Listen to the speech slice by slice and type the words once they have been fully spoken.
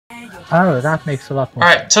Oh, that makes a lot more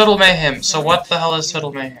Alright, sense. Total Mayhem. So what the hell is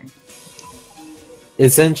Total Mayhem?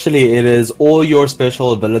 Essentially, it is all your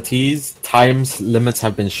special abilities times limits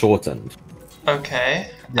have been shortened.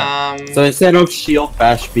 Okay. So instead of shield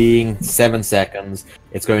bash being 7 seconds,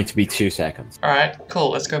 it's going to be 2 seconds. Alright,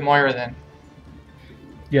 cool. Let's go Moira then.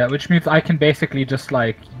 Yeah, which means I can basically just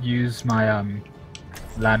like use my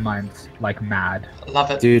landmines like mad. Love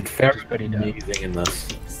it. Dude, Pharah's pretty dope. amazing in this.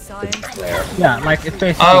 Claire. Yeah, like it's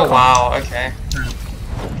basically. Oh wow, okay.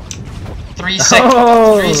 3 seconds.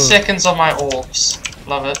 Oh! 3 seconds on my orbs.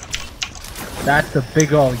 Love it. That's a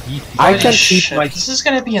big ol' yeety. I Holy can keep shit, my This is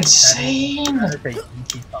gonna be insane. That is a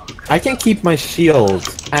yeety fuck. I can keep my shield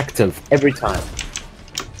active every time.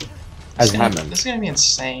 As Hammond. This is gonna be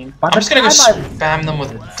insane. By I'm the just gonna go time spam them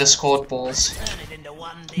with Discord balls.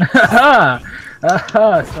 Sorry. It's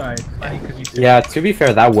funny 'cause you said Yeah, to be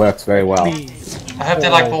fair, that works very well. I hope they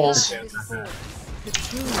like balls.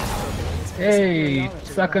 Hey,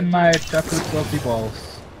 sucking my chocolate salty balls.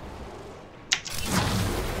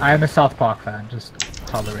 I am a South Park fan, just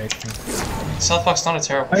tolerate me. South Park's not a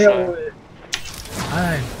terrible show.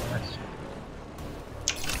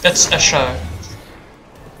 It's a show.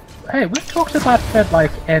 Hey, we've talked about that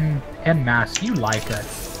like en masse. You like it.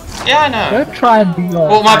 Yeah, I know. Don't try and be all.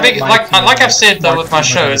 Well, my big like I've said though with my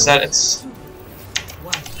show is that it's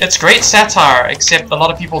great satire, except a lot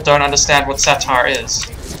of people don't understand what satire is.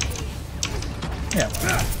 Yeah.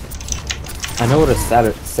 I know what a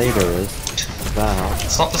satyr is. Wow.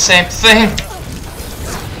 It's not the same thing.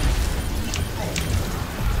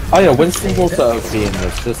 Oh yeah, Winston's also OP in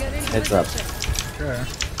this, just heads up. Sure.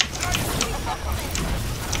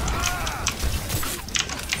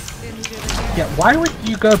 Yeah, why would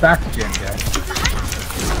you go back to Ginger?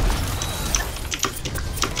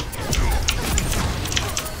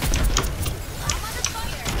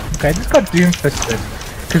 Okay, I just got Doomfisted.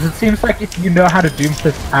 Because it seems like if you know how to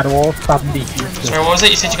Doomfist at all, suddenly he's just... Sorry, what was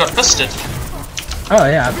it? You said you got fisted. Oh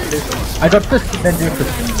yeah, absolutely. I got Fisted, then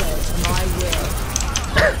Doomfisted.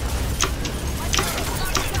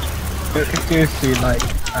 But seriously, like,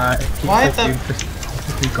 if you Why got the-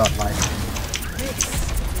 Doomfisted, he got like...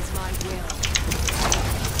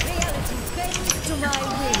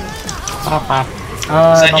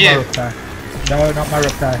 Is that not you? my reply. No, not my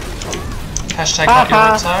reply. Hashtag not your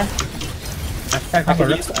reptile. Hashtag not my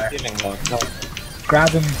reply. Grab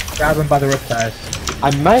him by the reptiles. I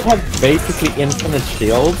might have basically infinite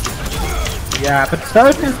shields. Yeah, but so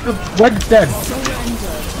is the Weg's dead.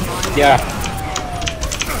 Yeah.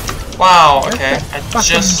 Wow, okay. I Fucking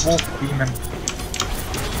just... wolf demon.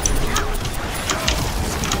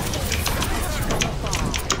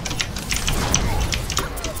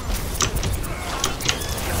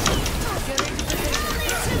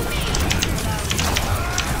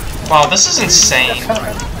 Wow, this is insane.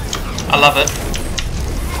 I love it.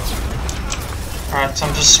 Alright, so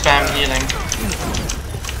I'm just spam healing.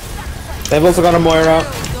 They've also got a Moira.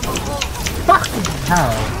 Fucking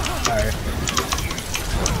hell. Sorry.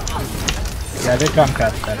 Yeah, they drunk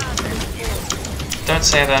us. Don't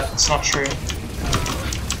say that, it's not true.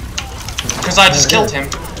 Because I just killed him.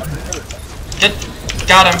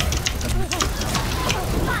 Got him.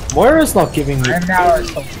 Moira's not giving me. And now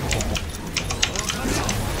it's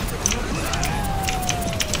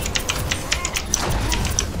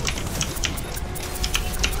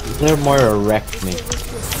Their Moira wrecked me.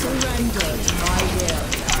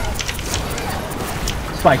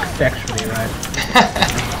 It's like sexually, right?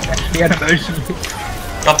 Sexually and emotionally.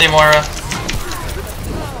 Got the Moira.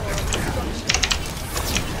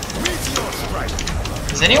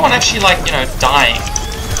 Is anyone actually like, you know, dying?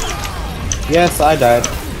 Yes, I died.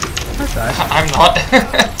 Okay. I'm not.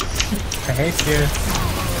 I hate you.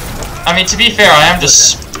 I mean, to be fair, I am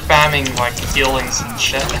just spamming like healings and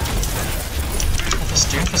shit. This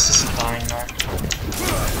Doomfist isn't dying though.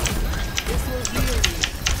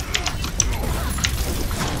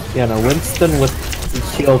 Yeah, no, Winston with the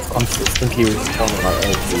shields consistently responding our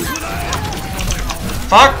ulti.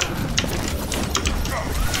 Fuck!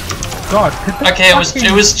 God. Okay,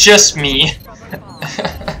 it was just me.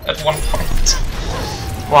 At one point.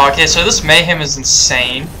 Wow, okay, so this mayhem is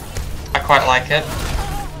insane. I quite like it.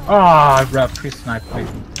 Ah, oh, please snipe me.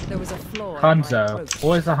 There was a flaw. Hanzo.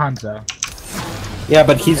 Always a Hanzo. Yeah,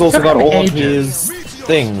 but he's also got all ages. his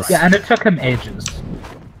things. Yeah, and it took him ages.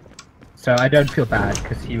 So I don't feel bad,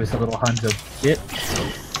 because he was a little Hanzo bitch.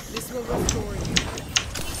 This will restore you.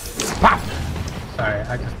 Pop! Sorry,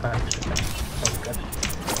 I just punched it. That was good.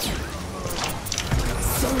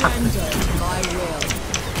 Surrender my will.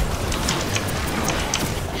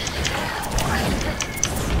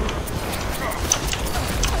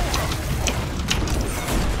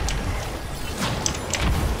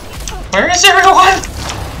 Where is everyone?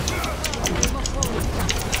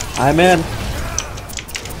 I'm in.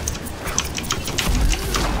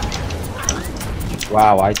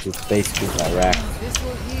 Wow, I just basically got wrecked. This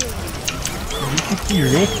will heal you. You can see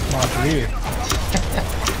Rick, not you.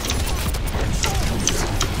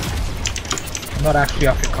 I'm not actually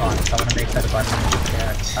off your con, so I want to make that abundantly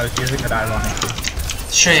clear. I was using it ironically.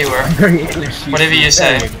 Sure you were. Very English. Whatever you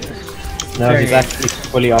say. No, Very he's actually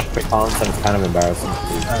fully off precons and it's kind of embarrassing to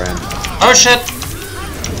be friend. Oh shit!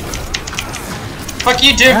 Fuck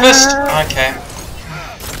you, Doomfist! Okay.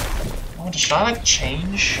 Oh, should I like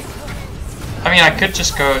change? I mean, I could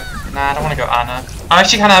just go. Nah, I don't want to go Anna. I'm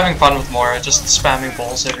actually kind of having fun with Mora, just spamming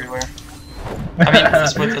balls everywhere. I mean,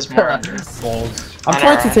 it's with this Mora. Balls. I'm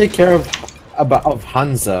trying to take care of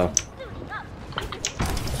Hanzo.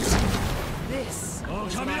 This is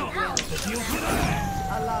my will.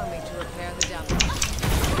 Allow me to repair the damage.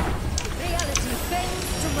 Reality bends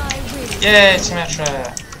to my will. Yay, Symmetra!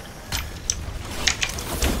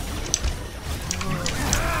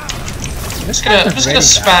 I'm just gonna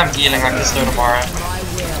spam healing like there's no tomorrow. My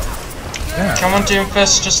will. Yeah. Come on,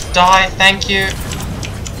 Doomfist, just die, thank you.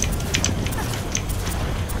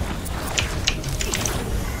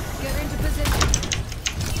 Get into position.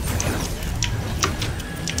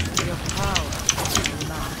 Your power is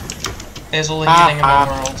mine. There's all the healing in the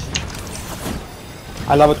world.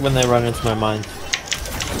 I love it when they run into my mind.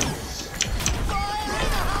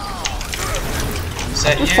 Is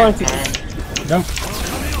that I'm you? trying to- No. Nope.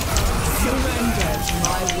 Surrender to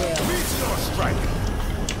my will.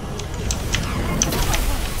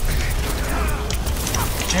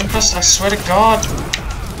 Doomfist, I swear to God. This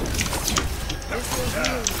will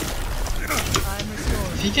heal you. I'm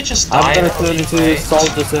restored. If he could just I'm die, gonna that would turn be into great.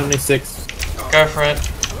 Soldier 76. Go for it.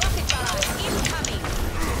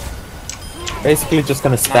 Basically just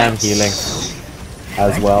gonna spam Nice. healing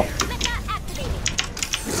as well.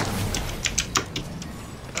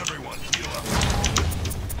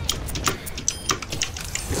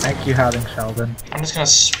 Thank you, Howling Sheldon. I'm just gonna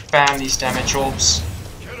spam these damage orbs.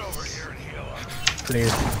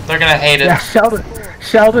 Please. They're gonna hate it. Yeah, Sheldon.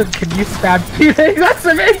 Sheldon, can you spam healing? That's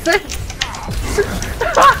amazing!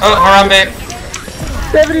 Oh, Harambe.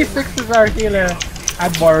 76 is our healer.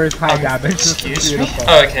 And more is high damage. This is Excuse me? beautiful.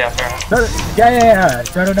 Oh, okay, yeah, fair enough. No, yeah.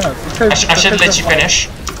 No. Because, I should because let of, you like- finish.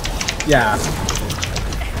 Yeah.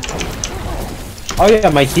 Oh yeah,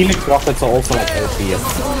 my healing rockets are also like OP.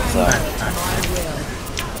 So.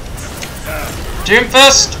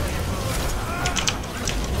 Doomfist!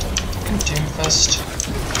 Fucking Doomfist.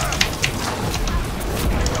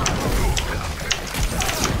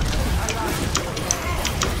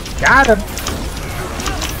 Got him.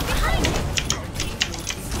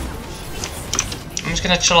 I'm just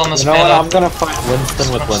gonna chill on this You know what? meta I'm gonna fight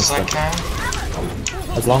Winston with as much as I Winston. can.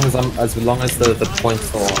 As long as the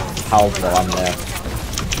points are powerful, I'm there.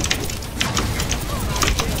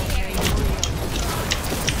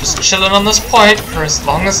 Just chilling on this point for as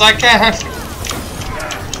long as I can.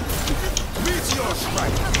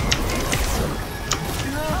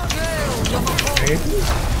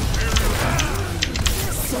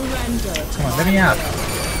 Come on, let me out.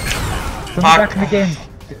 Put me Fuck. back in the game.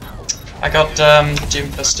 I got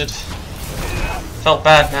Doomfisted. Felt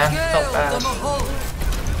bad, man. Felt bad.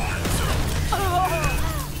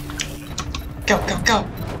 Go.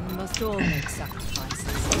 We must all make sacrifices.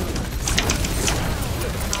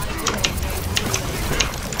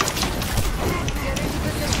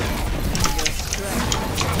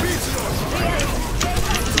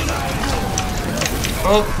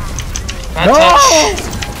 Oh. Bad No! touch.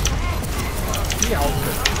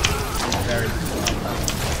 Very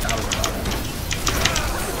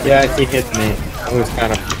Yeah, he hit me. It was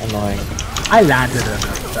kind of annoying. I landed him,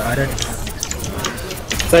 so I don't.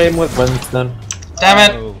 Same with Winston.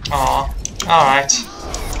 Damn it. Oh. Aw. Alright.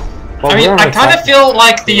 Well, I mean, we're on I kind of attack. feel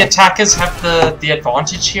like the attackers have the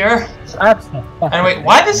advantage here. That's not fucking And wait,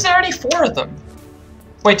 why is there only 4 of them?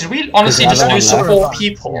 Wait, did we honestly There's just another lose one to left. 4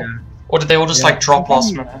 people? Yeah. Or did they all just Yeah. like drop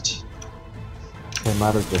last minute? They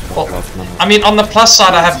might have just Well, lost numbers. I mean, on the plus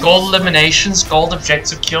side, I have gold eliminations, gold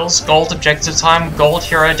objective kills, gold objective time, gold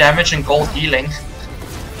hero damage, and gold healing.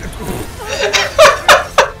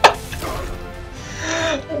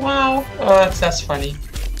 Wow. Oh, that's funny.